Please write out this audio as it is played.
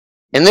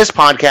In this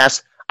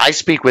podcast, I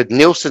speak with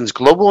Nielsen's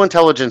global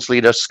intelligence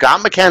leader,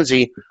 Scott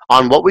McKenzie,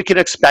 on what we can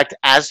expect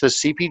as the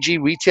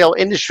CPG retail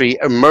industry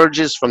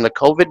emerges from the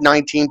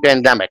COVID-19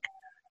 pandemic,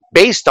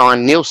 based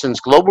on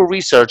Nielsen's global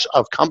research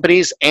of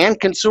companies and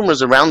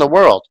consumers around the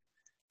world,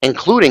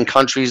 including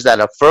countries that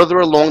are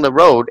further along the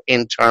road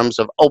in terms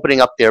of opening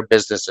up their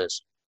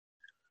businesses.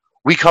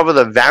 We cover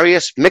the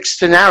various mixed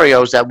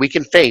scenarios that we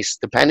can face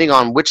depending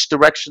on which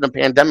direction the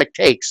pandemic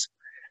takes,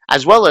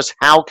 as well as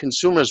how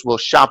consumers will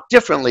shop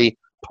differently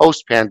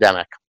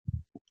post-pandemic.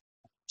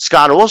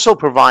 Scott also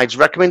provides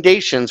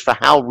recommendations for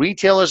how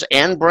retailers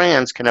and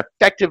brands can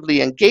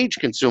effectively engage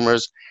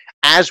consumers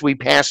as we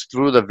pass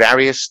through the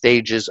various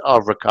stages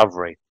of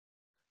recovery.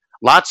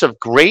 Lots of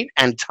great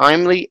and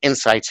timely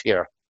insights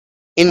here.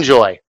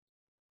 Enjoy.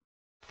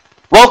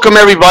 Welcome,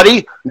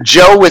 everybody.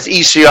 Joe with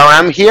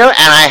ECRM here, and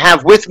I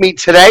have with me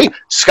today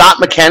Scott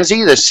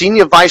McKenzie, the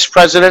Senior Vice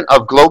President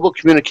of Global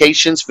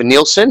Communications for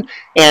Nielsen.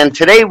 And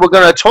today we're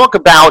going to talk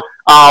about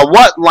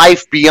what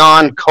life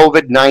beyond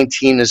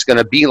COVID-19 is going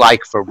to be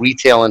like for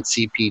retail and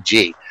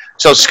CPG.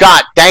 So,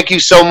 Scott, thank you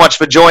so much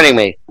for joining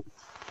me.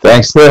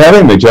 Thanks for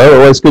having me,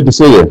 Joe. Always good to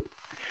see you.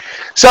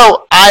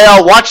 So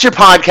I watched your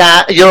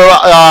podcast, your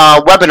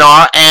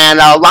webinar, and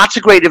lots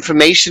of great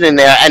information in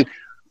there. And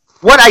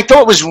what I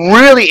thought was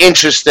really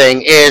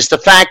interesting is the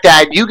fact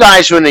that you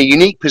guys are in a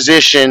unique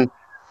position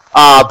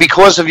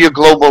because of your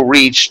global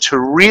reach to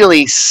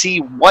really see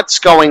what's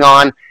going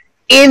on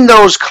in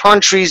those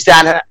countries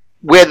that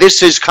where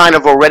this is kind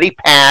of already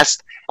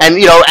passed, and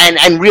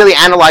and really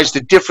analyze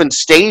the different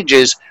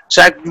stages.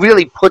 So that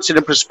really puts it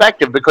in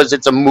perspective because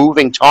it's a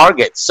moving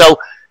target. So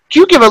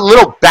can you give a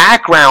little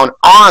background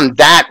on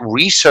that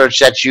research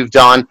that you've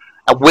done,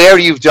 where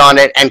you've done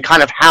it, and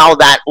kind of how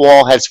that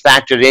all has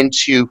factored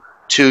into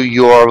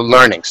your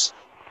learnings?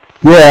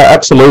 Yeah,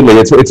 absolutely.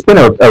 It's been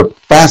a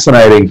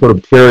fascinating sort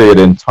of period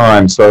in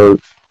time. So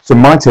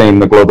my team,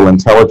 the Global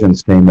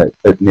Intelligence team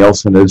at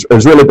Nielsen,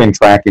 has really been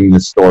tracking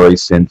this story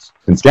since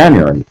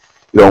January.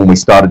 When we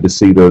started to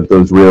see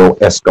those real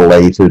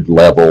escalated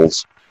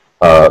levels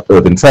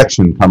of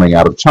infection coming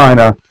out of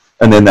China,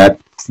 and then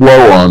that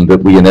flow on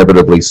that we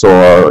inevitably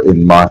saw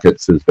in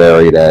markets as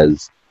varied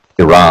as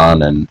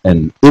Iran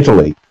and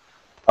Italy.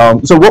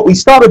 So what we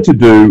started to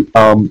do,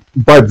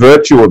 by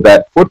virtue of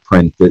that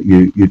footprint that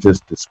you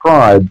just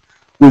described,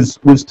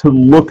 was to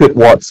look at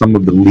what some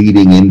of the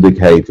leading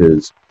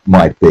indicators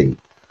might be.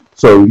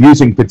 So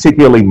using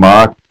particularly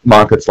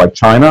markets like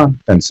China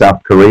and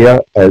South Korea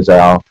as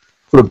our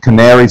sort of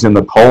canaries in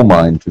the coal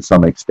mine to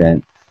some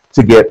extent,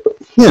 to get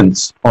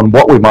hints on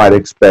what we might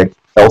expect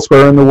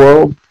elsewhere in the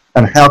world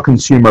and how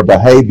consumer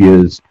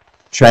behaviors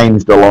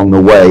changed along the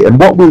way. And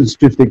what was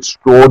just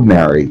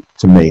extraordinary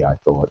to me, I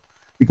thought,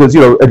 because,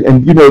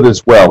 and you know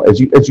this well, as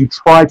you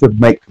try to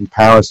make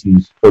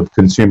comparisons of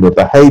consumer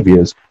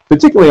behaviors,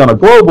 particularly on a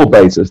global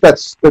basis,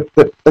 that's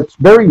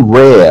very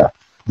rare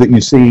that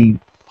you see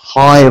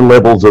high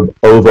levels of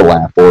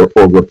overlap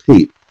or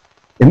repeat.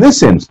 In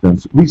this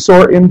instance, we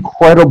saw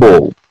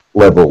incredible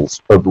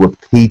levels of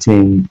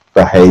repeating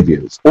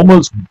behaviors,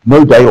 almost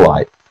no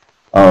daylight.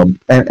 And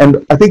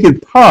I think in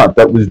part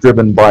that was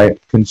driven by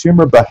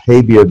consumer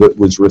behavior that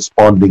was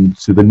responding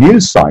to the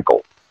news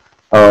cycle.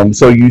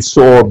 So you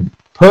saw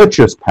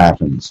purchase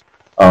patterns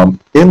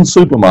in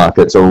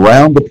supermarkets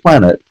around the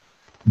planet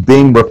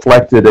being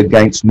reflected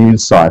against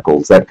news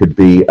cycles. That could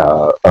be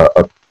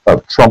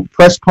a Trump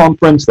press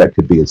conference, that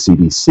could be a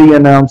CDC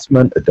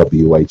announcement, a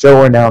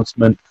WHO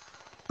announcement,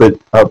 but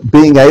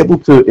being able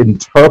to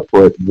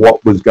interpret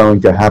what was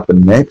going to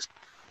happen next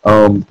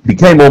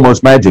became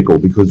almost magical,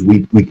 because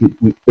we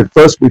at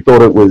first we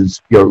thought it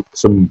was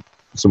some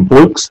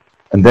flukes,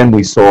 and then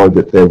we saw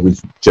that there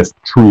was just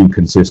true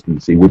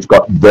consistency, which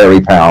got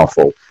very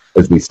powerful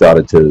as we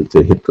started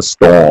to hit the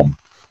storm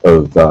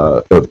of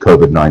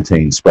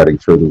COVID-19 spreading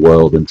through the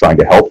world and trying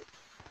to help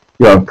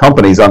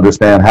companies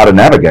understand how to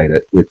navigate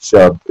it, which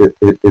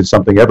is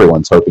something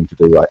everyone's hoping to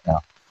do right now.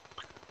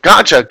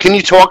 Gotcha. Can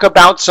you talk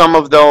about some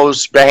of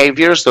those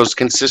behaviors, those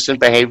consistent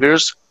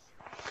behaviors?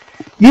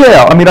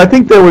 Yeah, I mean, I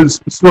think there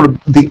was sort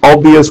of the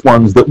obvious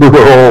ones that we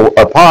were all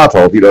a part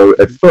of,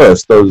 at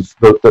first,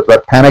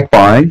 that panic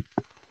buying,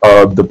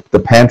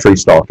 the pantry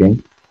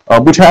stocking,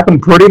 which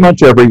happened pretty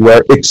much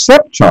everywhere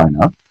except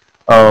China.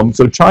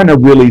 So China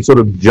really sort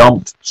of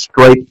jumped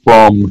straight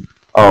from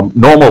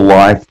normal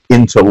life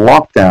into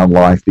lockdown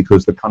life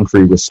because the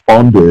country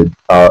responded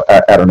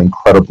at an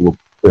incredible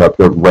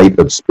rate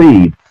of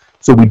speed.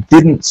 So we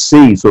didn't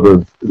see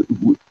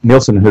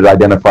Nielsen had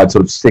identified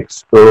sort of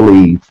 6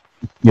 early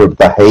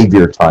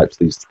behavior types,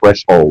 these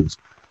thresholds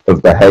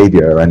of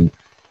behavior, and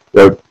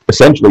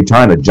essentially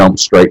China jumped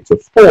straight to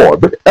 4.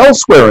 But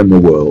elsewhere in the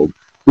world,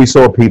 we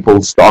saw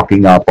people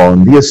stocking up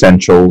on the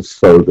essentials,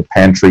 so the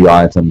pantry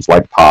items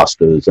like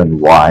pastas and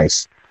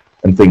rice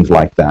and things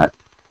like that.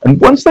 And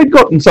once they'd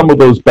gotten some of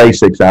those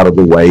basics out of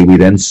the way, we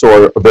then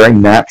saw a very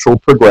natural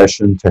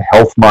progression to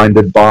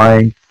health-minded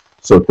buying,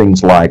 so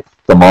things like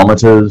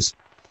thermometers,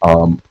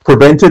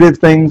 preventative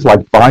things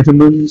like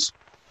vitamins,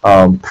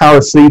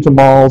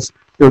 paracetamols,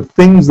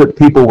 things that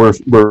people were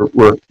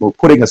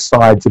putting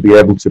aside to be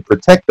able to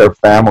protect their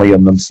family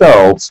and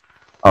themselves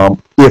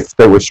if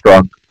they were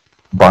struck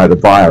by the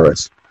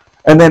virus.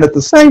 And then at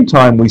the same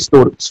time, we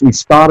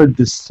started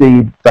to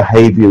see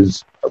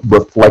behaviors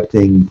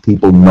reflecting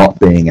people not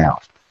being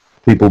out,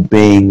 people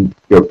being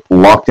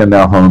locked in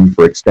their home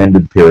for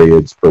extended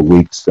periods, for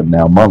weeks and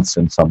now months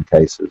in some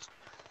cases.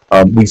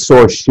 We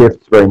saw a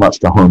shift very much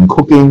to home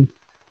cooking.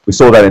 We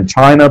saw that in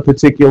China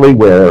particularly,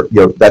 where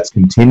that's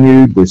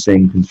continued. We're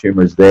seeing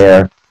consumers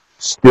there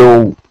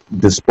still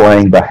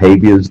displaying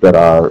behaviors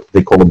that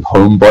they call them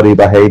homebody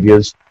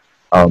behaviors,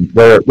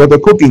 where they're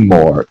cooking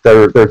more,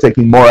 they're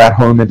taking more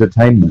at-home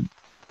entertainment,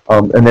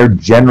 and they're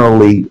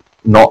generally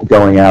not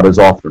going out as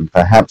often,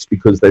 perhaps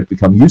because they've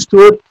become used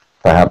to it,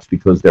 perhaps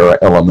because there are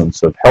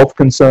elements of health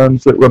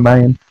concerns that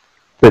remain,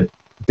 but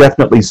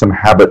definitely some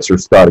habits are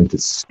starting to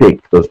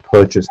stick. Those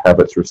purchase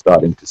habits are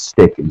starting to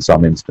stick in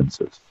some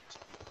instances.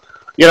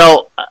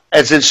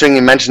 It's interesting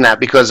you mention that,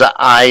 because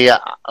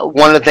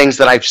one of the things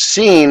that I've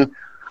seen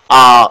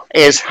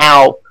is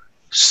how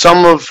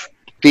some of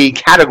the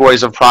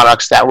categories of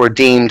products that were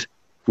deemed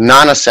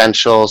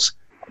non-essentials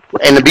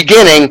in the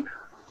beginning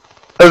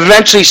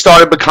eventually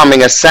started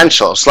becoming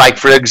essentials. Like,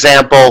 for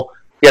example,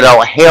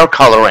 hair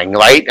coloring,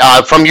 right?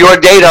 From your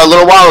data a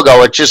little while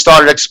ago, it just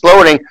started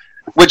exploding,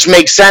 which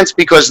makes sense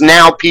because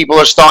now people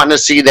are starting to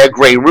see their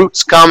gray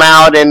roots come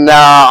out in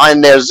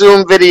their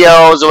Zoom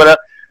videos or whatever,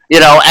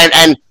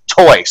 and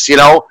toys.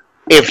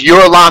 If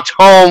you're locked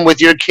home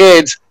with your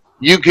kids,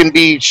 you can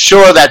be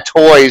sure that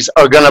toys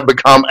are going to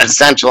become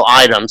essential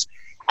items.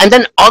 And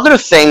then other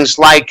things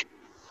like,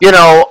 in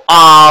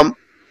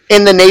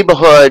the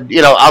neighborhood,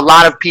 a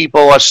lot of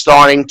people are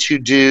starting to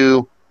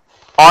do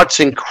arts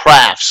and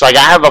crafts. Like,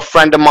 I have a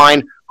friend of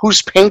mine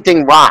who's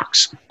painting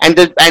rocks and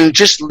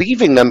just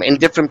leaving them in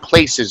different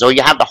places. Or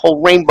you have the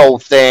whole rainbow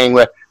thing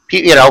where,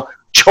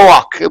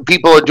 chalk.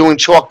 People are doing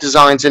chalk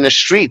designs in the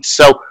streets.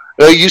 So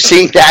are you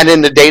seeing that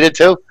in the data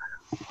too?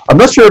 I'm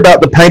not sure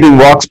about the painting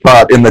rocks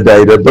part in the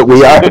data, but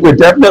we're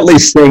definitely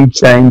seeing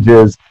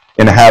changes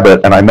in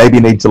habit, and I maybe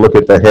need to look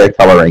at the hair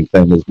coloring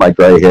thing as my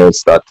gray hairs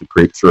start to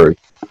creep through.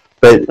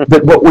 But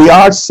what we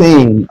are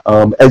seeing,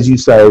 as you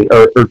say,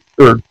 are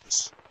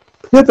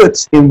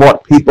pivots in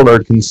what people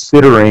are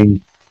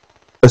considering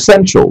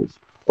essentials,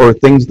 or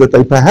things that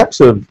they perhaps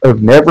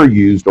have never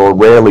used or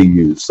rarely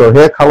used. So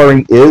hair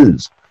coloring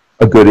is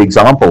a good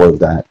example of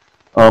that.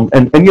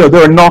 And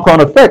there are knock-on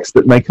effects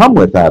that may come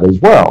with that as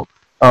well.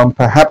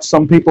 Perhaps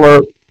some people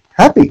are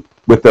happy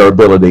with their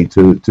ability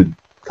to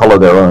color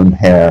their own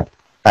hair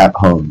at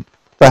home.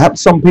 Perhaps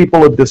some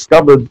people have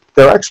discovered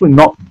they're actually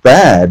not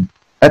bad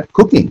at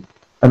cooking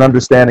and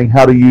understanding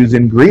how to use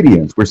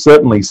ingredients. We're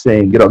certainly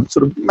seeing,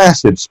 sort of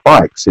massive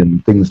spikes in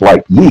things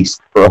like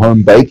yeast for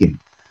home baking,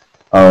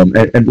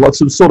 and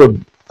lots of sort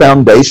of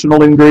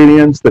foundational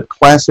ingredients that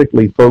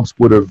classically folks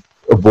would have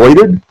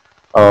avoided,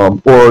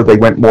 or they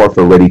went more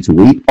for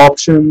ready-to-eat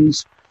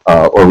options,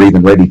 or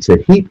even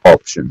ready-to-heat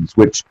options,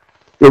 which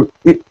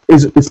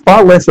is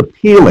far less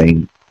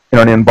appealing in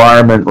an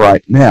environment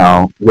right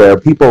now where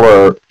people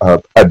are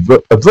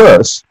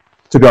averse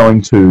to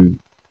going to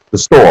the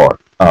store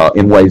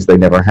in ways they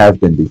never have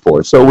been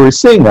before. So we're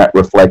seeing that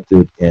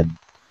reflected in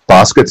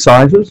basket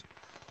sizes.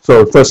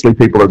 So firstly,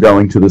 people are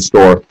going to the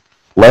store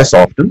less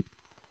often,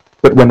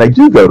 but when they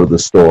do go to the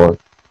store,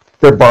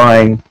 they're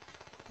buying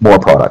more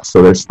products.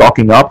 So they're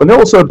stocking up, and they're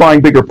also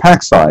buying bigger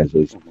pack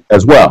sizes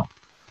as well.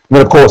 And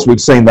then, of course, we've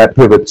seen that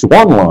pivot to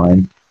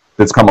online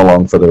that's come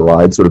along for the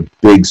ride, sort of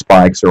big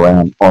spikes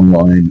around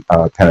online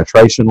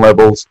penetration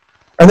levels.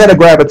 And then a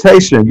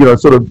gravitation,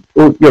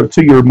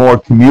 to your more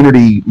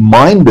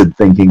community-minded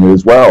thinking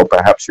as well.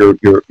 Perhaps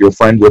your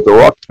friend with the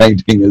rock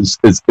painting is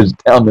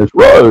down this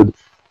road,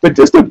 but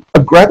just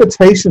a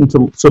gravitation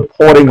to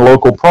supporting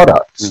local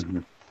products.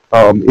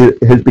 Mm-hmm.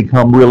 It has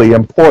become really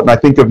important. I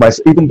think of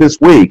even this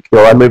week,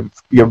 I live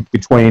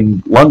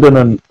between London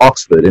and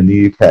Oxford in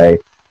the UK,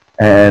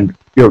 and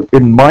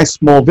in my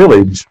small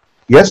village,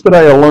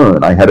 yesterday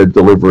alone, I had a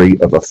delivery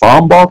of a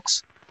farm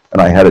box,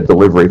 and I had a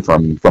delivery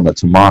from a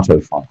tomato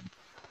farm.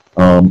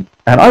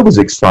 And I was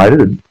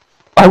excited.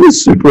 I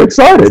was super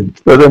excited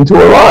for them to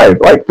arrive.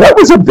 Like, that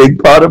was a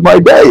big part of my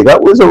day.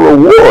 That was a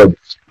reward.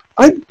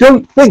 I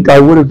don't think I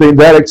would have been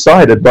that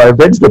excited by a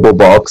vegetable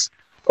box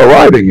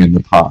arriving in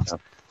the past.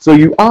 So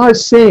you are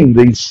seeing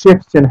these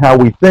shifts in how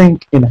we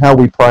think, in how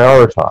we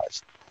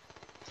prioritize.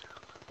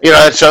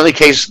 That's certainly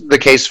the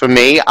case for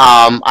me.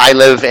 I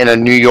live in a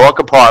New York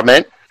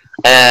apartment,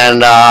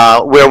 and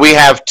where we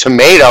have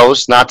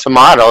tomatoes, not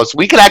tomatoes,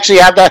 we could actually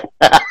have that.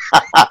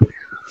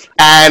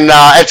 And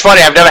it's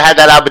funny, I've never had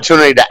that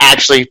opportunity to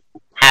actually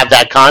have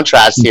that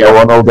contrast here. Go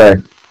on all day.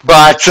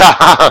 But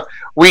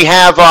we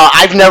have,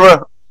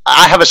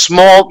 I have a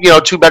small,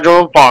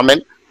 2-bedroom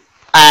apartment,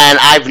 and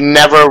I've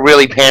never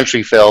really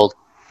pantry filled.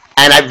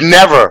 And I've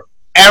never,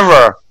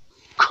 ever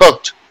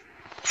cooked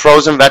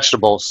frozen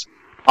vegetables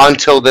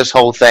until this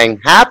whole thing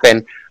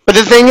happened. But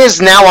the thing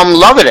is, now I'm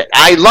loving it.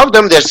 I love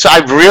them.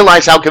 I've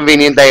realized how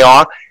convenient they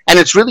are, and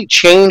it's really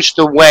changed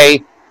the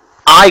way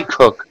I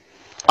cook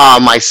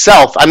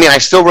myself. I mean, I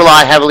still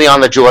rely heavily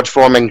on the George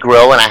Foreman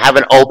grill, and I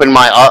haven't opened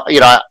my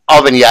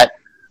oven yet.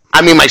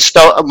 I mean,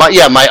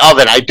 my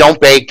oven. I don't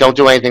bake, don't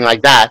do anything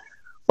like that.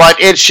 But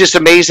it's just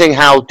amazing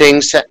how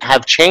things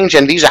have changed,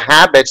 and these are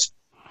habits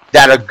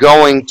that are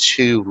going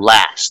to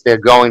last. They're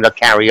going to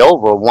carry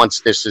over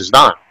once this is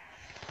done.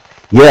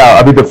 Yeah,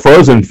 I mean, the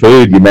frozen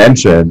food you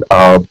mentioned,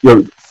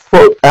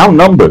 for our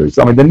numbers,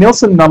 I mean, the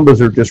Nielsen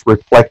numbers are just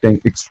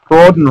reflecting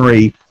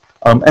extraordinary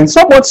and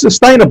somewhat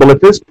sustainable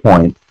at this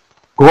point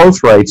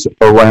growth rates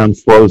around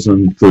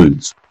frozen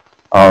foods.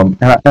 And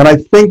I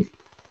think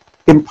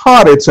in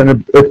part it's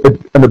an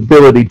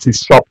ability to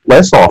shop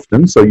less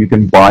often, so you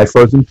can buy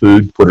frozen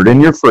food, put it in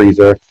your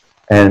freezer,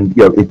 and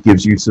it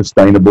gives you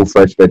sustainable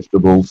fresh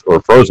vegetables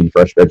or frozen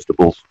fresh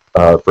vegetables,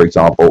 for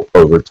example,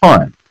 over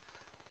time.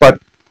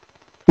 But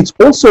it's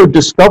also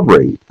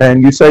discovery,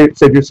 and you said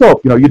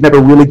yourself, you'd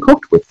never really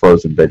cooked with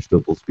frozen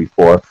vegetables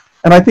before,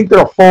 and I think there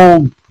are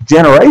whole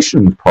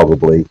generations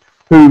probably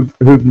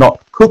who've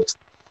not cooked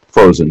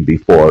frozen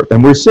before,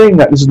 and we're seeing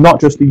that this is not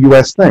just a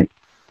U.S. thing.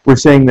 We're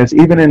seeing this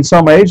even in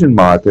some Asian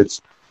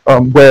markets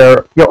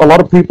where a lot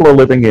of people are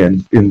living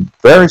in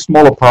very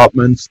small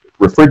apartments.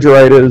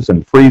 Refrigerators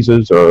and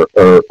freezers are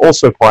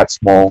also quite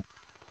small.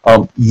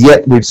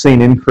 Yet we've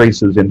seen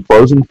increases in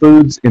frozen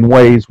foods in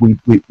ways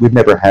we've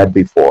never had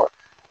before.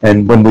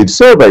 And when we've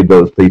surveyed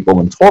those people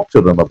and talked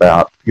to them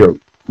about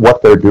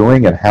what they're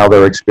doing and how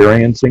they're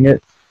experiencing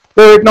it,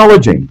 they're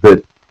acknowledging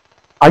that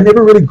I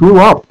never really grew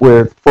up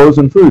with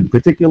frozen food,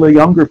 particularly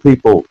younger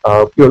people.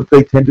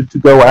 They tended to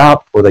go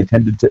out or they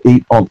tended to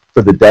eat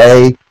for the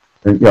day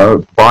and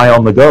buy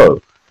on the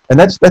go. And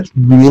that's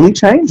really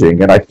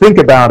changing. And I think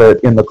about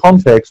it in the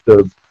context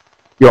of,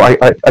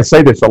 I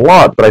say this a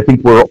lot, but I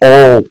think we're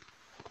all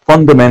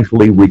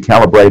fundamentally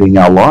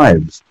recalibrating our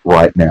lives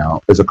right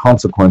now as a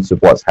consequence of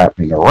what's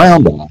happening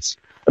around us.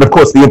 And of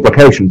course, the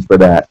implications for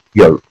that,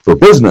 for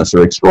business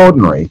are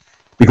extraordinary,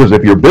 because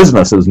if your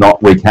business is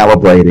not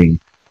recalibrating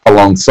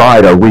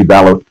alongside a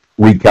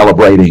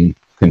recalibrating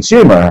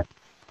consumer,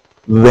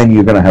 then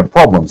you're going to have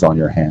problems on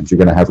your hands. You're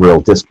going to have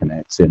real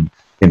disconnects in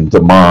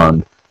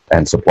demand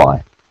and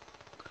supply.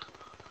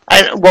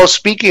 And well,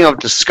 speaking of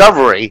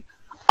discovery,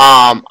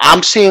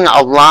 I'm seeing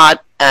a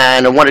lot,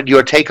 and I wanted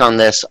your take on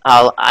this.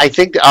 I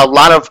think a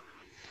lot of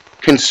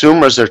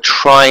consumers are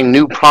trying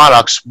new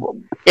products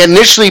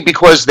initially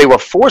because they were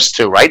forced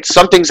to, right?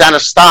 Something's out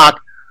of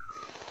stock,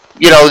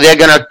 they're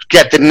going to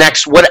get the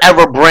next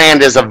whatever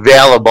brand is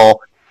available,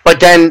 but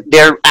then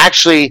they're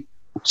actually,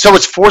 so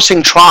it's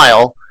forcing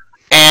trial,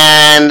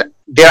 and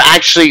they're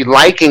actually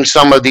liking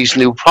some of these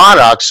new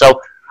products. So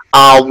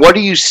what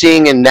are you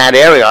seeing in that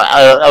area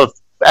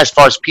as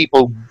far as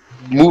people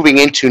moving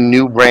into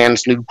new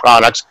brands, new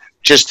products,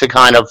 just to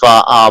kind of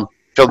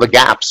fill the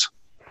gaps?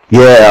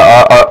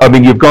 Yeah, I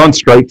mean, you've gone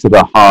straight to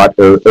the heart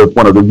of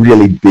one of the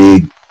really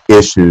big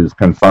issues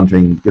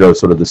confronting,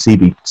 sort of the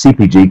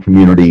CPG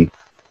community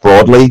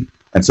broadly,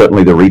 and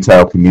certainly the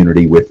retail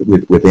community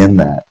within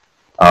that.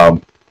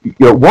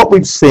 What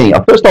we've seen.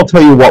 First, I'll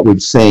tell you what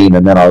we've seen,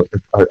 and then I'll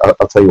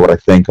tell you what I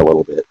think a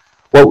little bit.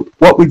 Well,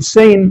 what we've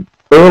seen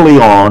early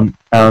on,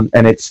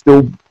 and it's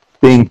still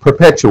being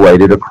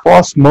perpetuated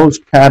across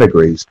most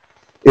categories,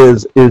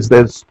 is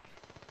there's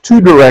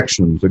two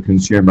directions a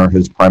consumer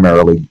has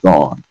primarily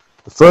gone.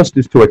 The first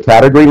is to a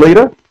category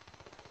leader.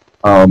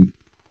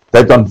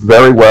 They've done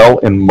very well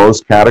in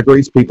most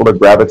categories. People are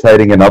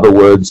gravitating, in other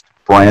words,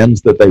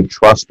 brands that they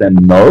trust and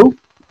know,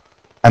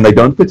 and they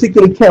don't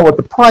particularly care what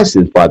the price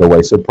is, by the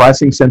way. So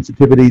pricing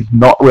sensitivity is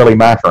not really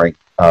mattering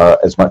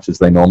as much as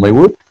they normally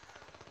would.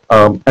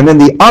 And then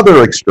the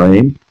other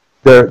extreme,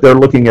 they're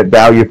looking at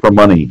value for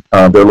money.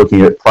 They're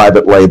looking at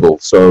private label.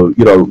 So,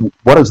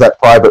 what is that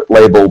private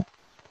label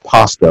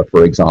pasta,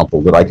 for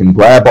example, that I can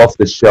grab off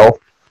the shelf,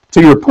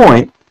 to your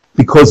point,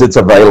 because it's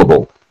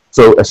available.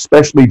 So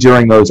especially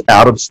during those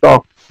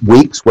out-of-stock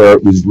weeks where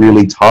it was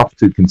really tough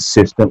to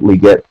consistently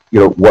get,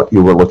 what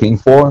you were looking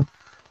for,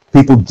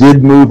 people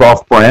did move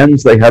off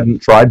brands they hadn't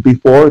tried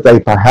before. They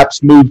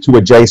perhaps moved to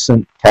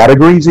adjacent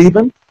categories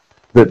even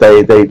that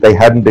they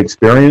hadn't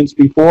experienced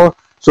before.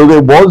 So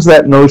there was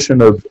that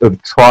notion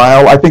of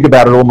trial. I think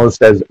about it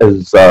almost as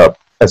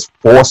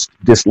forced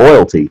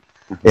disloyalty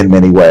in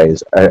many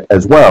ways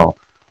as well.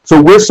 So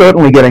we're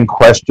certainly getting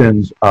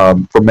questions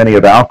from many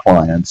of our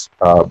clients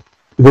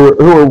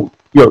who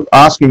are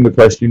asking the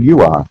question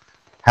you are: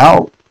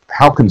 how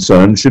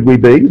concerned should we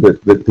be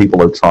that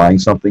people are trying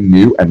something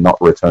new and not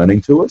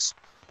returning to us?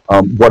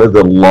 What are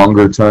the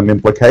longer term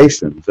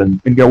implications?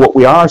 And what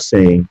we are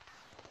seeing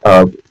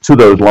to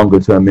those longer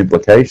term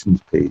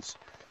implications piece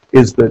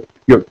is that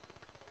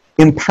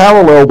in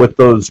parallel with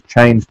those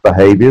changed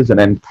behaviors and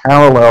in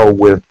parallel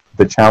with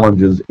the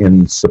challenges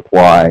in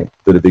supply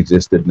that have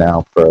existed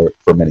now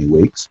for many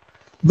weeks,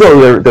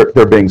 though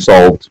they're being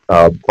solved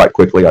quite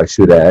quickly, I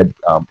should add,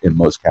 in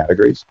most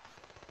categories.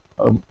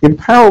 In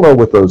parallel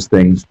with those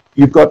things,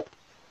 you've got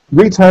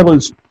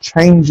retailers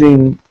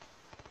changing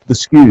the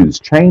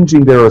SKUs,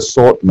 changing their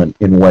assortment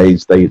in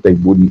ways they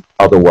wouldn't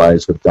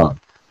otherwise have done.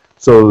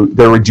 So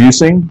they're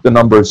reducing the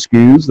number of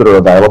SKUs that are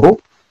available,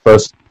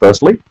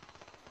 firstly,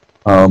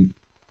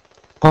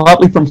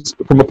 partly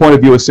from a point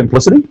of view of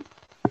simplicity,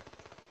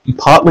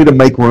 partly to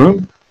make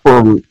room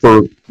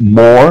for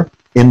more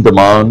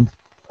in-demand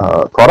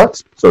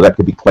products. So that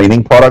could be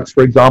cleaning products,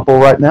 for example,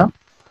 right now.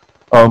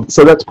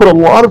 So that's put a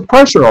lot of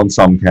pressure on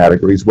some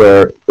categories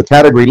where the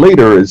category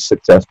leader is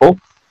successful.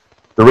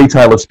 The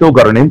retailer's still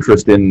got an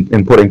interest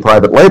in putting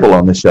private label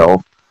on the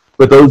shelf,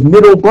 but those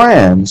middle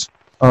brands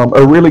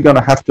are really going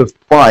to have to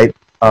fight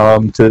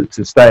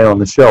to stay on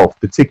the shelf,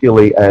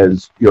 particularly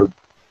as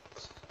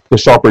the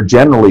shopper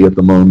generally at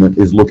the moment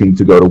is looking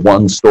to go to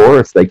one store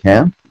if they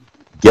can,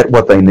 get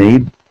what they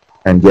need,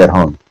 and get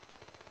home.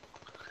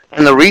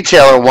 And the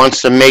retailer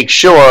wants to make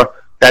sure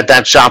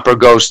that shopper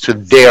goes to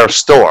their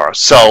store.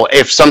 So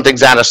if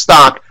something's out of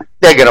stock,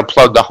 they're going to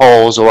plug the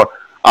holes or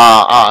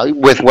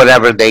with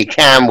whatever they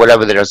can,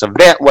 whatever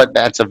what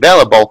that's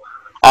available.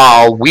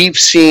 We've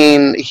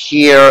seen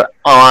here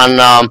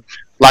on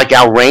like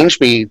our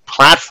RangeMe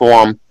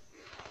platform,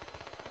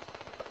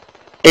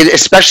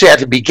 especially at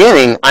the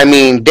beginning, I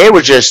mean, they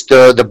were just,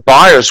 the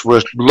buyers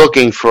were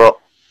looking for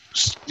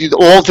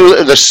all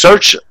through the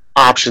search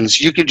options.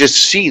 You could just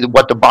see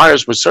what the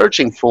buyers were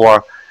searching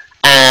for.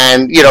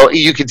 And,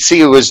 you could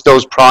see it was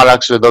those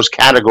products or those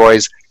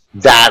categories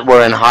that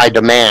were in high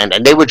demand.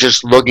 And they were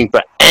just looking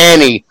for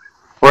any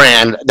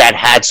brand that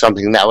had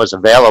something that was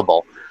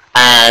available.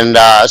 And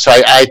so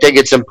I think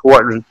it's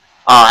important.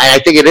 And I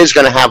think it is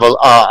going to have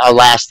a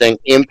lasting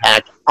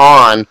impact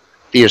on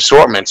the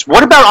assortments.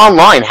 What about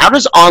online? How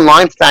does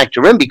online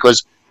factor in?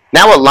 Because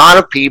now a lot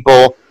of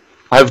people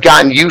have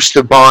gotten used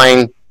to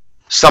buying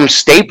some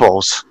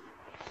staples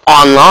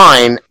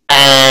online,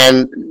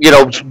 and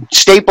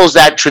staples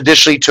that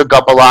traditionally took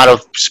up a lot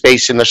of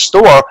space in the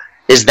store.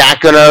 Is there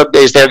going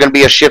to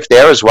be a shift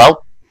there as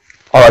well?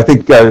 Oh, I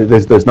think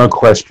there's no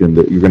question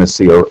that you're going to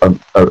see a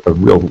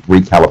real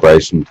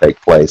recalibration take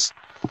place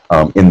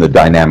in the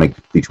dynamic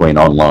between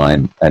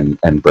online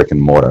and brick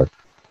and mortar.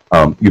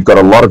 You've got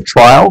a lot of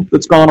trial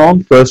that's gone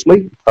on,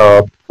 firstly,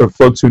 of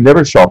folks who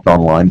never shopped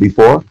online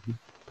before,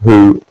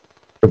 who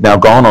have now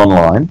gone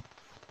online,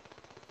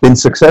 been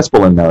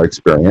successful in their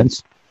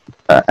experience,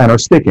 and are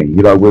sticking.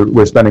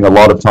 We're spending a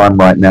lot of time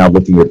right now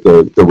looking at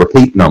the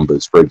repeat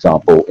numbers, for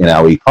example, in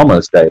our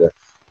e-commerce data,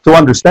 to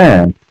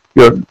understand,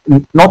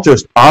 not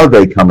just are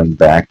they coming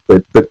back,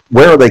 but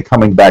where are they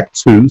coming back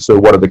to? So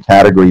what are the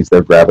categories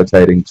they're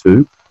gravitating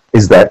to?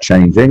 Is that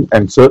changing?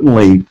 And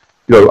certainly,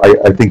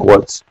 I think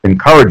what's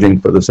encouraging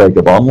for the sake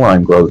of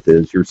online growth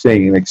is you're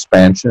seeing an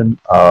expansion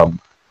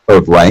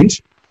of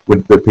range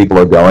that people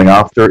are going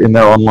after in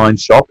their online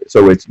shop.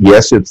 So it's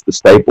the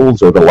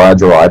staples or the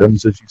larger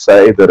items, as you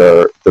say, that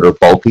are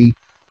bulky,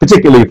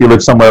 particularly if you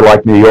live somewhere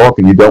like New York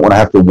and you don't want to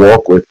have to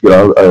walk with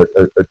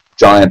a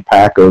giant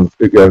pack of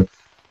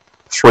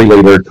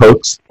 3-liter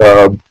Cokes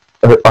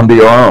under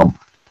your arm.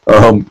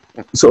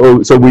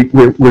 So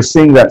we're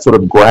seeing that sort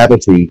of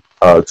gravity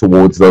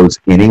towards those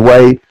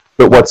anyway.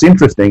 But what's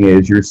interesting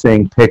is you're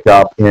seeing pick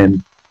up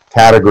in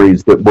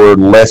categories that were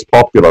less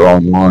popular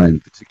online,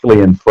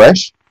 particularly in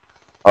fresh.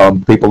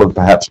 People have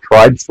perhaps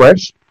tried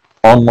fresh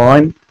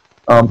online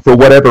for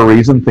whatever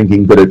reason,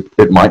 thinking that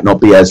it might not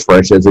be as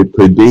fresh as it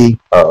could be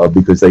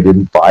because they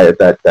didn't buy it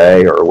that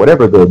day or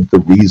whatever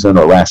the reason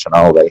or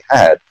rationale they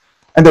had.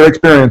 And their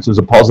experience is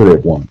a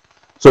positive one.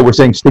 So we're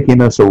seeing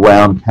stickiness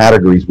around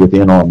categories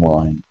within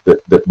online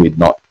that we'd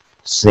not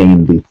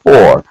seen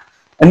before.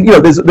 And,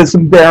 there's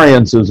some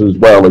variances as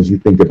well as you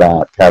think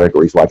about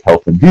categories like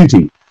health and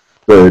beauty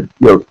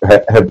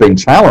that have been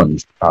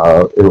challenged,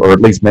 or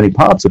at least many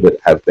parts of it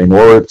have been,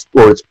 or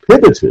it's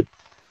pivoted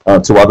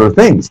to other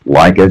things,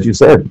 like, as you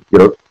said,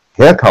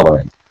 hair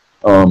coloring.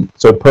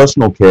 So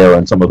personal care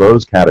and some of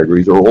those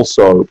categories are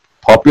also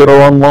popular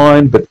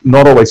online, but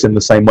not always in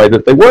the same way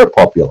that they were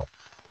popular.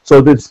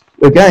 So this,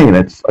 again,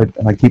 and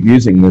I keep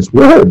using this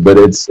word, but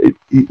it's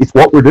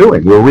what we're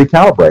doing. We're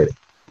recalibrating.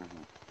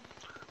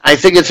 I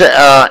think it's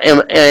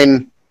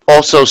and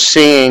also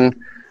seeing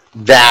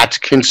that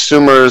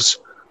consumers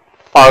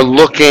are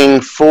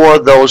looking for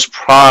those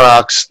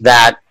products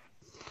that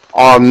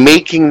are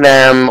making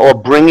them or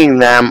bringing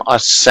them a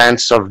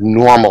sense of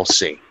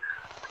normalcy.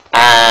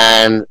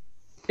 And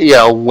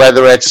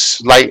whether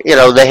it's like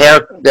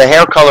the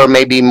hair color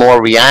may be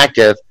more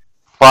reactive,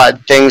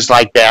 but things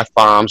like bath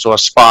bombs or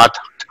spa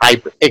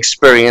type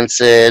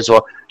experiences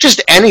or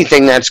just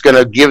anything that's going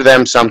to give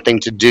them something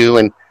to do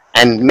and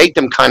make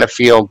them kind of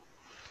feel,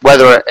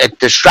 whether it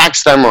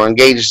distracts them or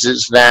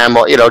engages them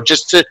or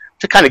just to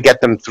kind of get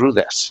them through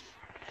this.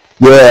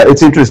 Yeah,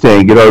 it's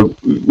interesting.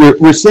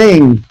 We're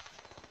seeing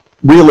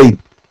really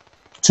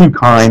two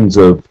kinds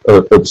of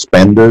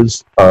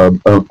spenders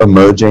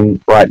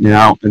emerging right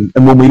now. And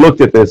when we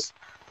looked at this,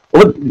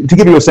 to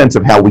give you a sense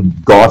of how we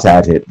got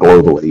at it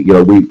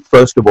globally,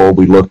 first of all,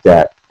 we looked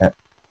at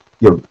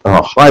on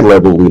a high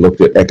level, we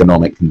looked at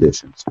economic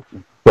conditions.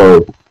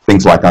 So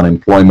things like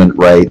unemployment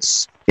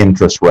rates,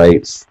 interest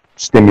rates,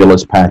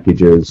 stimulus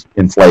packages,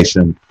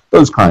 inflation,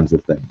 those kinds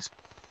of things.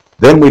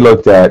 Then we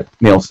looked at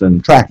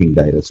Nielsen tracking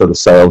data, so the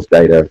sales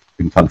data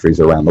in countries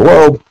around the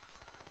world.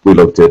 We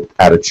looked at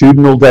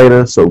attitudinal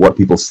data, so what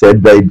people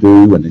said they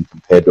do, and then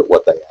compared to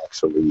what they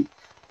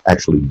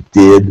actually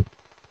did.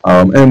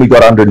 And we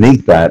got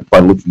underneath that by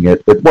looking at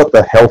what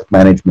the health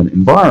management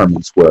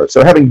environments were.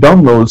 So having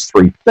done those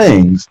three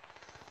things,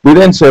 we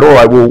then said, all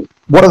right, well,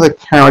 what are the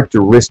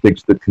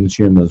characteristics that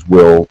consumers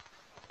will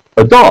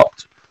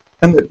adopt?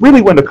 And it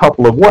really went a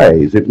couple of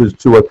ways. It was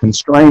to a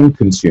constrained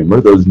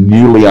consumer, those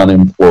newly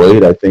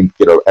unemployed. I think,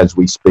 as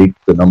we speak,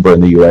 the number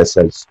in the US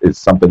is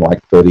something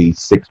like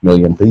 36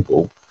 million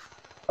people.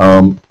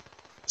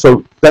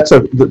 So that's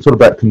sort of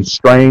that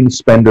constrained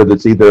spender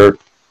that's either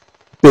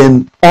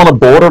been on a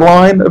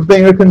borderline of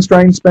being a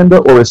constrained spender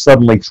or is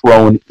suddenly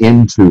thrown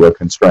into a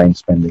constrained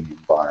spending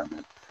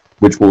environment,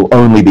 which will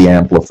only be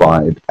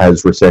amplified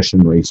as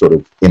recessionary sort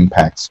of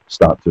impacts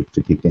start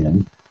to kick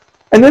in.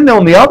 And then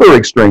on the other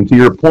extreme, to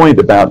your point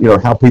about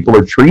how people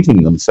are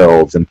treating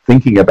themselves and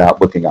thinking about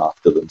looking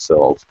after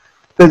themselves,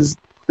 there's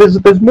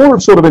more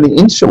of sort of an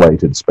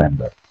insulated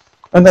spender,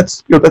 and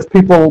that's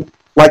people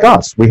like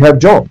us. We have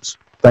jobs,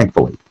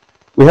 thankfully.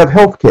 We have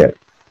healthcare.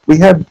 We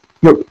have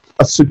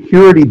a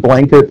security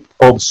blanket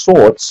of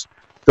sorts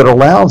that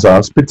allows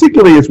us,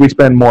 particularly as we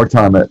spend more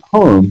time at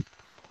home,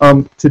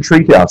 to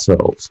treat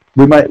ourselves.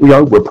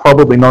 We're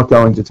probably not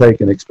going to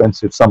take an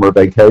expensive summer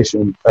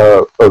vacation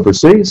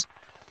overseas.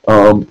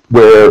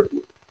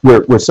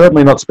 We're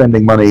certainly not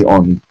spending money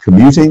on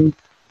commuting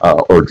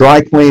or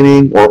dry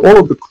cleaning or all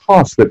of the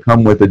costs that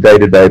come with a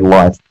day-to-day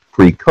life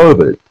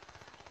pre-COVID.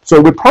 So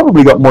we've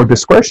probably got more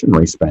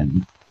discretionary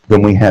spend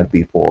than we had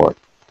before.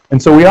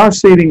 And so we are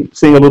seeing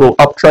a little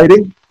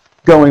up-trading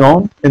going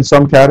on in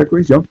some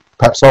categories.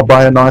 Perhaps I'll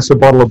buy a nicer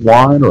bottle of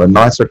wine or a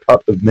nicer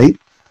cut of meat.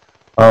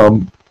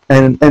 And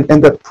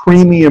the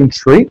premium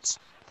treats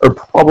are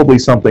probably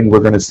something we're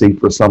going to see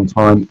for some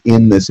time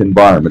in this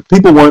environment.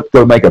 People won't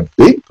go make a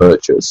big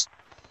purchase,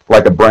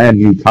 like a brand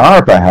new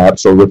car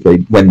perhaps, or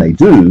when they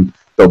do,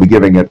 they'll be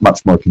giving it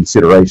much more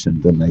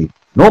consideration than they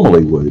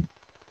normally would.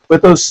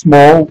 But those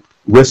small,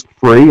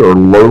 risk-free or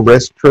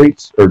low-risk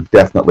treats are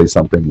definitely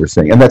something we're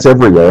seeing. And that's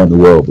everywhere in the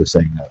world we're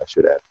seeing that, I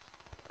should add.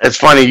 It's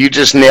funny, you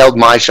just nailed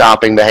my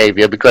shopping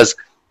behavior, because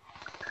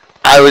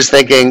I was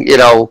thinking,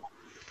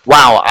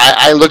 wow,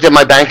 I looked at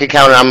my bank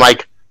account and I'm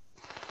like,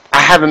 I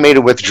haven't made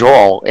a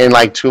withdrawal in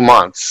like 2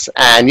 months.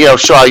 And,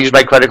 sure, I'll use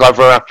my credit card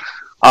for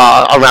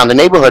around the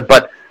neighborhood.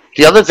 But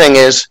the other thing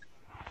is,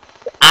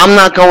 I'm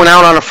not going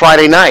out on a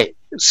Friday night.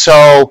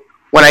 So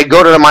when I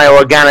go to my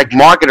organic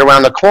market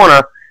around the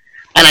corner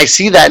and I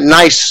see that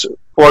nice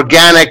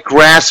organic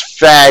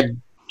grass-fed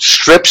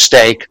strip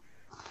steak,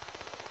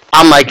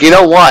 I'm like, you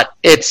know what?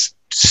 It's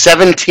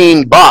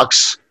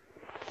 $17.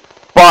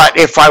 But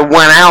if I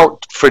went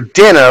out for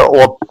dinner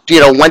or,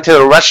 went to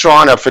a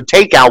restaurant or for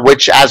takeout,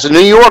 which as a New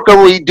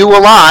Yorker we do a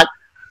lot,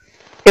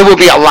 it would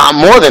be a lot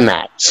more than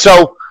that.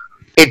 So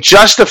it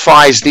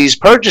justifies these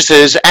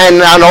purchases. And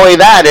not only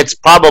that, it's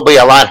probably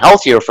a lot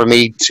healthier for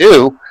me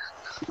too,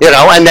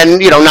 and then,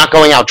 not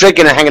going out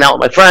drinking and hanging out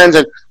with my friends.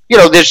 And,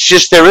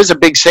 there is a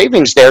big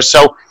savings there.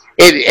 So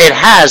it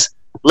has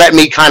let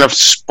me kind of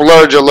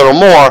splurge a little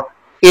more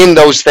in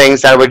those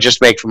things that I would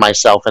just make for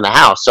myself in the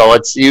house. So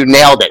you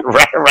nailed it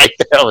right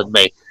there with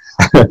me.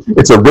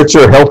 It's a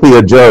richer,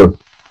 healthier Joe.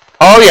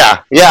 Oh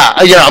yeah.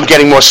 I'm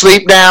getting more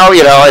sleep now.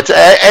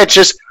 It's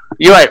just,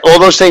 you're right. All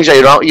those things that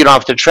you don't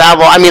have to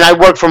travel. I mean, I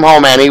work from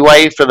home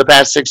anyway for the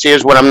past 6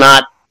 years when I'm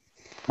not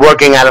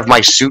working out of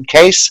my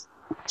suitcase.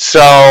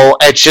 So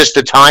it's just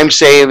the time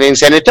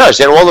savings, and it does.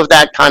 And all of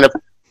that kind of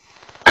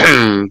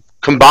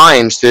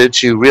combines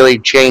to really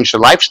change the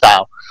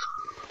lifestyle.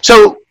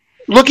 So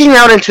looking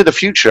out into the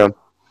future,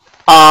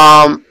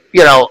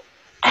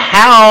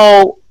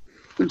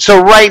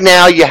 so right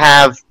now you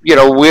have,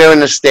 we're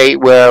in a state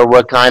where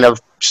we're kind of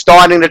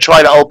starting to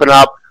try to open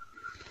up,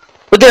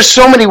 but there's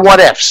so many what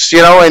ifs,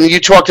 and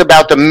you talked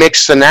about the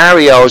mixed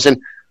scenarios and,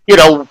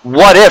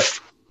 what if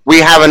we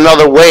have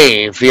another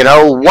wave,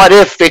 what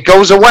if it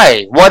goes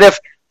away? What if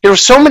there are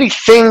so many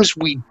things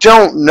we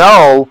don't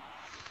know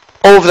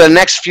over the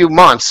next few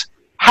months?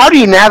 How do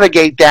you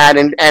navigate that,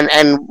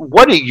 and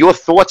what are your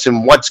thoughts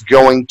on what's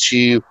going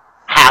to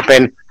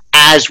happen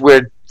as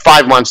we're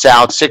 5 months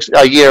out,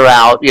 a year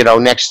out,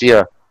 next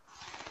year?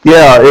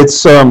 Yeah,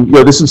 it's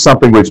this is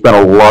something we've spent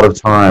a lot of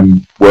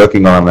time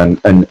working on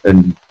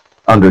and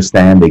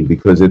understanding,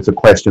 because it's a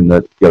question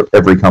that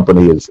every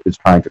company is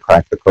trying to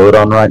crack the code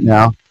on right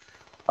now.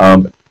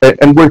 And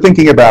we're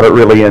thinking about it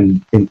really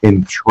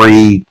in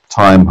 3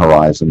 time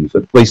horizons,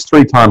 at least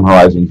 3 time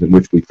horizons in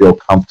which we feel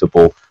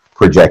comfortable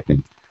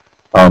projecting.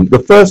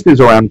 The first is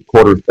around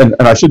and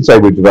I should say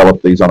we've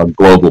developed these on a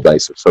global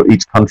basis, so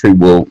each country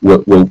will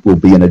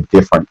be in a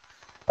different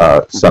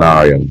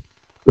scenario.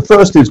 The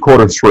first is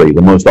Q3,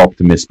 the most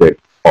optimistic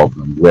of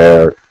them,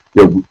 where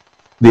the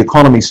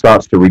economy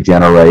starts to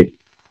regenerate,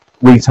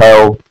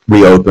 retail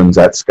reopens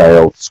at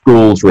scale,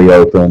 schools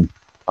reopen,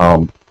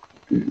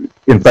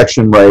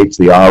 infection rates,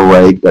 the R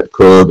rate, that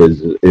curve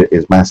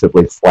is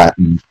massively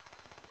flattened.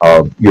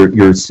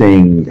 You're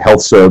seeing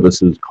health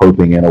services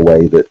coping in a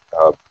way that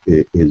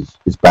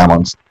is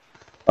balanced.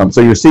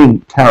 So you're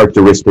seeing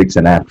characteristics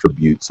and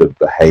attributes of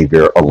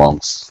behavior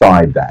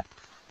alongside that.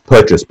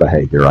 Purchase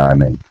behavior, I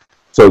mean.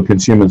 So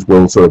consumers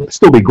will sort of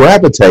still be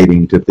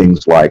gravitating to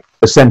things like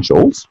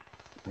essentials,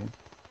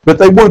 but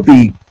they won't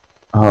be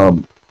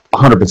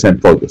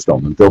 100% focused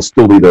on them. There'll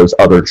still be those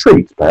other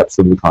treats, perhaps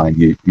of the kind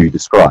you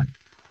described.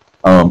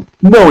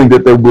 Knowing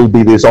that there will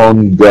be this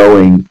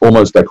ongoing,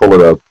 almost I call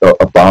it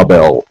a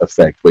barbell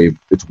effect, where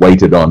it's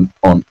weighted on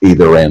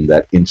either end,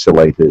 that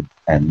insulated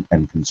and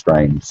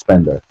constrained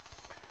spender.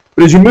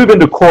 But as you move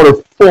into quarter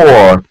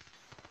four,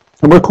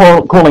 and we're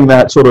calling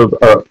that sort of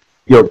a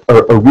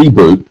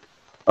reboot.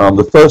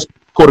 The first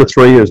quarter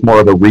three is more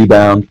of a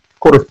rebound.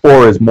 Quarter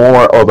four is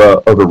more of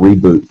a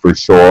reboot for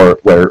sure,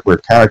 where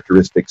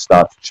characteristics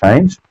start to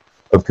change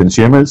of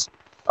consumers,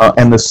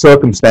 and the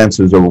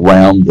circumstances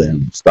around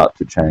them start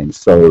to change.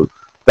 So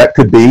that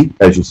could be,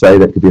 as you say,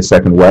 that could be a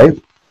second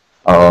wave.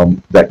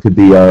 That could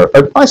be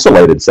an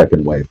isolated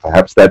second wave.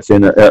 Perhaps that's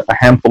in a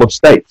handful of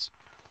states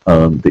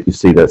that you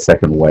see that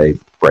second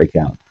wave break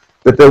out.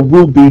 But there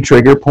will be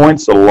trigger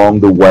points along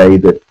the way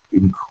that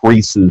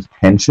increases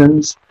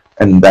tensions,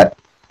 and that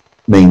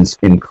means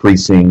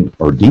increasing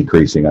or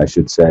decreasing, I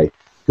should say,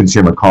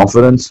 consumer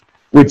confidence,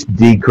 which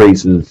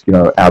decreases,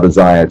 our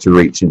desire to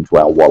reach into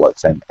our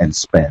wallets and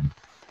spend.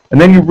 And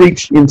then you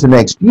reach into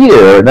next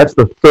year, and that's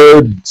the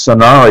third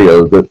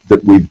scenario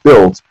that we've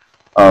built,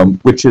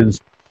 which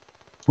is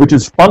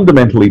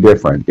fundamentally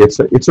different. It's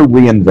a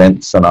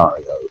reinvent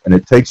scenario, and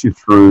it takes you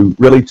through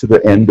really to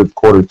the end of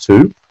quarter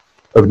two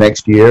of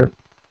next year,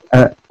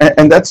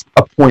 and that's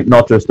a point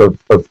not just of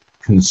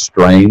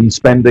constrained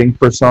spending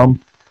for some.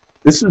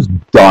 This is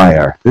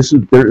dire.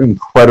 They're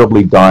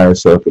incredibly dire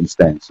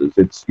circumstances.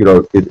 It's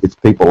it's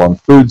people on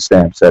food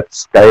stamps at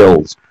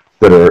scales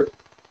that are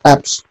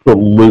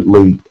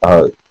absolutely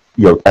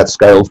at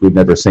scales we've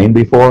never seen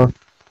before,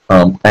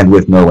 and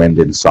with no end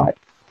in sight.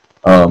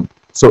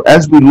 So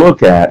as we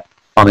look at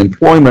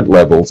unemployment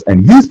levels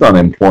and youth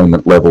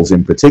unemployment levels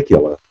in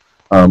particular,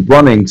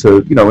 running to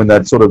in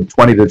that sort of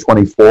 20 to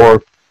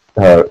 24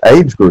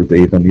 age group,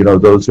 even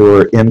those who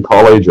are in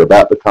college or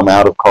about to come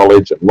out of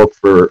college and look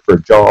for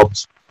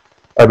jobs.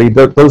 I mean,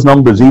 those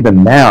numbers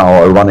even now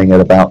are running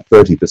at about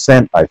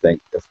 30%, I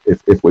think,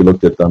 if we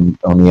looked at them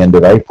on the end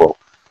of April.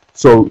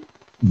 So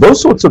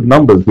those sorts of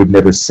numbers we've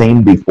never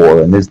seen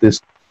before, and there's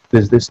this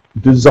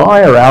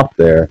desire out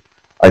there,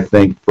 I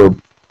think, for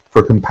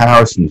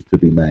comparisons to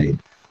be made,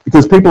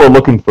 because people are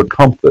looking for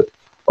comfort.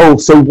 Oh,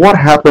 so what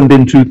happened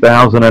in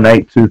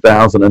 2008,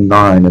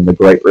 2009 in the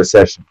Great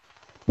Recession?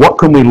 What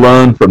can we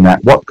learn from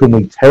that? What can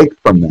we take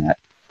from that?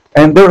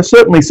 And there are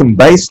certainly some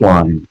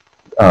baseline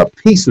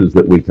pieces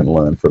that we can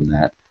learn from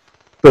that.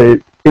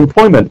 But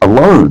employment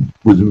alone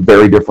was a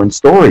very different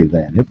story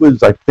then. It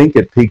was, I think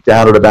it peaked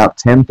out at about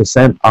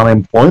 10%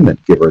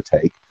 unemployment, give or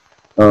take,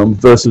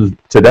 versus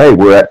today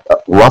we're at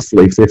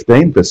roughly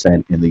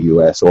 15% in the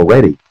US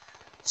already.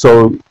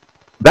 So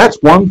that's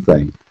one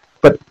thing.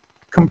 But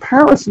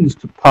comparisons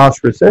to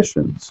past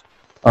recessions,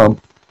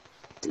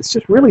 it's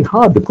just really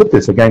hard to put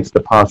this against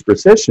the past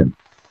recession.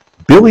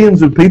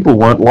 Billions of people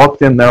weren't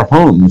locked in their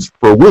homes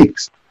for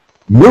weeks.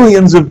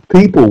 Millions of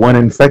people weren't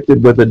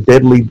infected with a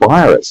deadly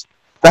virus.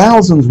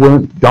 Thousands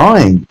weren't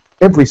dying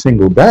every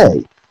single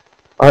day.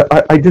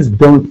 I just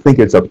don't think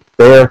it's a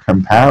fair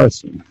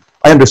comparison.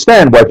 I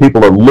understand why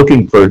people are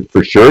looking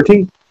for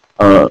surety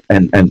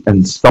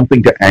and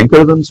something to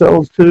anchor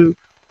themselves to,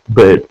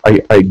 but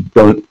I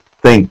don't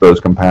think those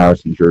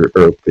comparisons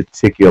are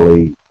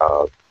particularly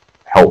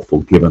helpful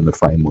given the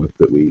framework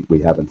that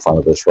we have in front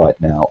of us right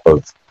now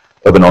of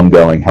an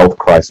ongoing health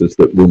crisis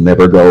that will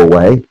never go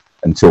away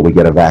until we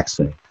get a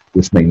vaccine,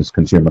 which means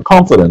consumer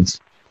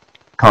confidence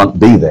can't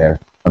be there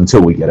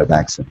until we get a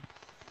vaccine.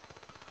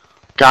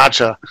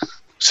 Gotcha.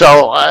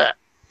 So,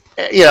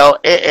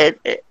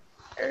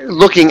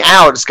 looking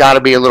out, it's got to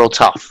be a little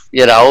tough,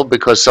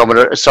 because so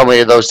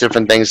many of those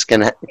different things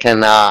can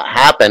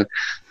happen.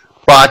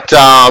 But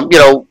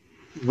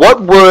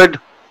what would,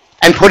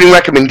 and putting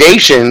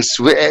recommendations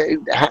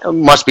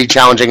must be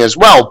challenging as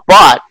well.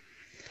 But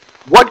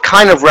what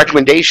kind of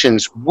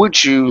recommendations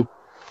would you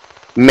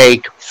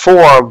make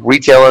for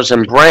retailers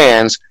and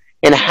brands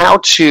in how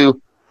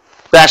to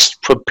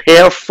best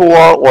prepare for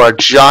or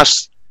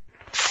adjust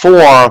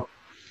for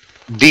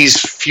these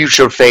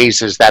future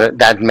phases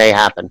that may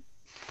happen?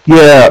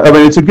 Yeah, I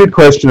mean, it's a good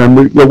question.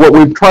 And what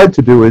we've tried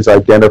to do is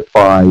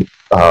identify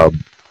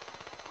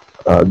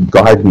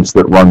guidance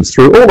that runs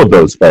through all of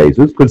those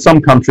phases, because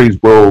some countries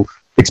will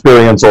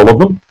experience all of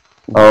them.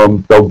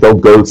 They'll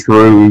go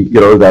through,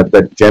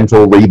 that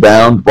gentle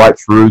rebound right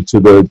through to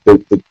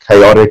the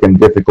chaotic and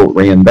difficult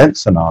reinvent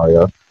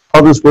scenario.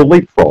 Others will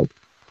leapfrog.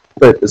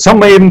 But some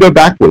may even go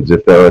backwards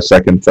if there are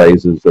second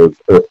phases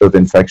of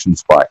infection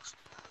spikes.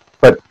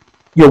 But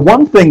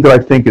one thing that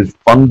I think is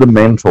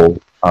fundamental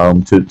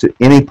to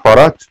any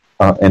product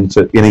and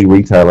to any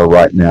retailer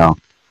right now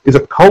is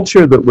a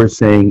culture that we're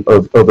seeing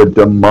of a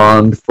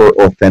demand for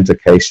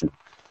authentication.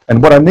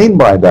 And what I mean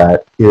by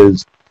that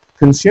is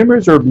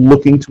consumers are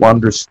looking to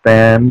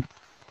understand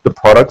the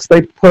products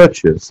they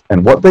purchase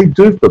and what they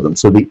do for them,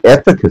 so the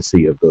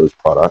efficacy of those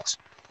products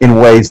in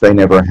ways they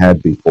never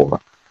had before.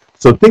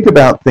 So think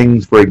about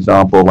things, for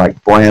example,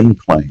 like brand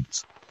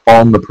claims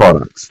on the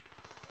products.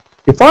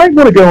 If I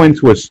want to go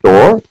into a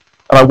store,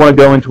 and I want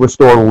to go into a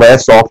store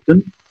less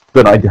often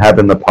than I have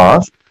in the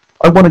past,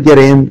 I want to get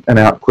in and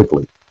out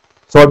quickly.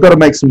 So I've got to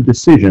make some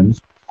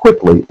decisions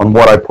quickly on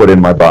what I put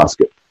in my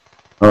basket.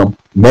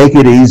 Make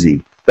it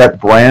easy.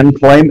 That brand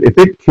claim, if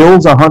it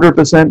kills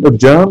 100% of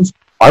germs,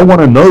 I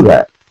want to know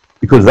that,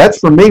 because that's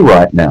for me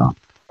right now.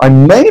 I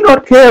may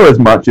not care as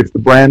much if the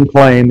brand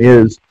claim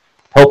is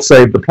help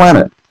save the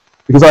planet,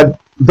 because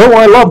though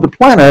I love the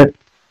planet,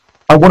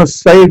 I want to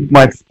save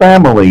my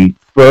family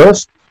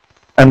first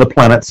and the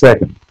planet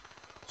second.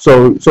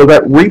 So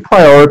that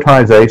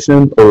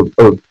reprioritization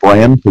of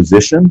brand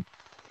position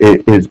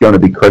is going to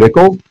be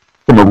critical.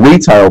 From a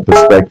retail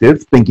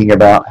perspective, thinking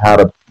about how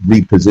to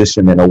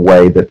reposition in a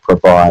way that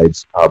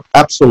provides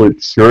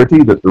absolute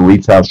surety that the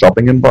retail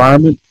shopping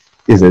environment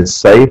is as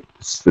safe,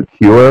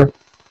 secure,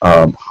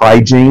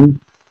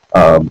 hygiene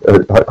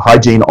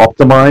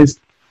optimized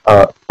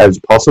as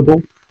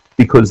possible,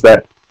 because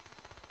that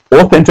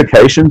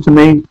authentication to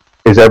me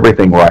is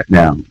everything right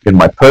now in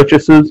my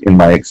purchases, in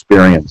my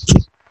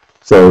experiences.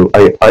 So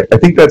I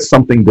think that's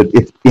something that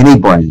if any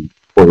brand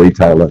or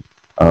retailer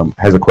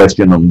has a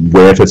question on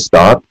where to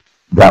start,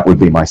 that would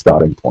be my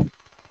starting point.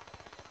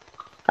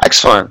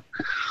 Excellent.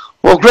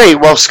 Well, great.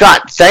 Well,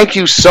 Scott, thank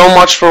you so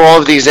much for all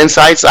of these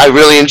insights. I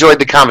really enjoyed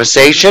the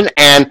conversation.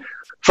 And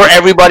for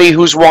everybody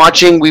who's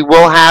watching, we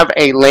will have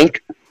a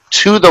link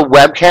to the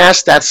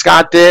webcast that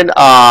Scott did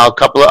a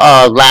couple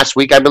of last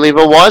week, I believe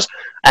it was.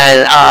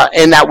 And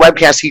in that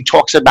webcast, he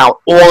talks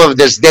about all of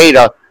this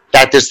data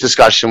that this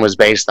discussion was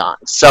based on.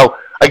 So,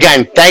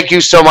 again, thank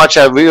you so much.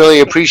 I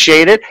really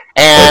appreciate it.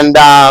 And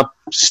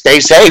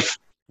stay safe.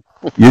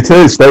 You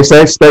too. Stay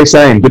safe, stay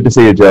sane. Good to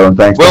see you, Joe, and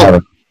thanks for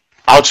having me.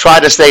 I'll try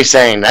to stay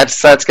sane. That's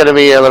going to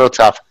be a little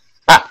tough.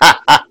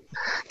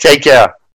 Take care.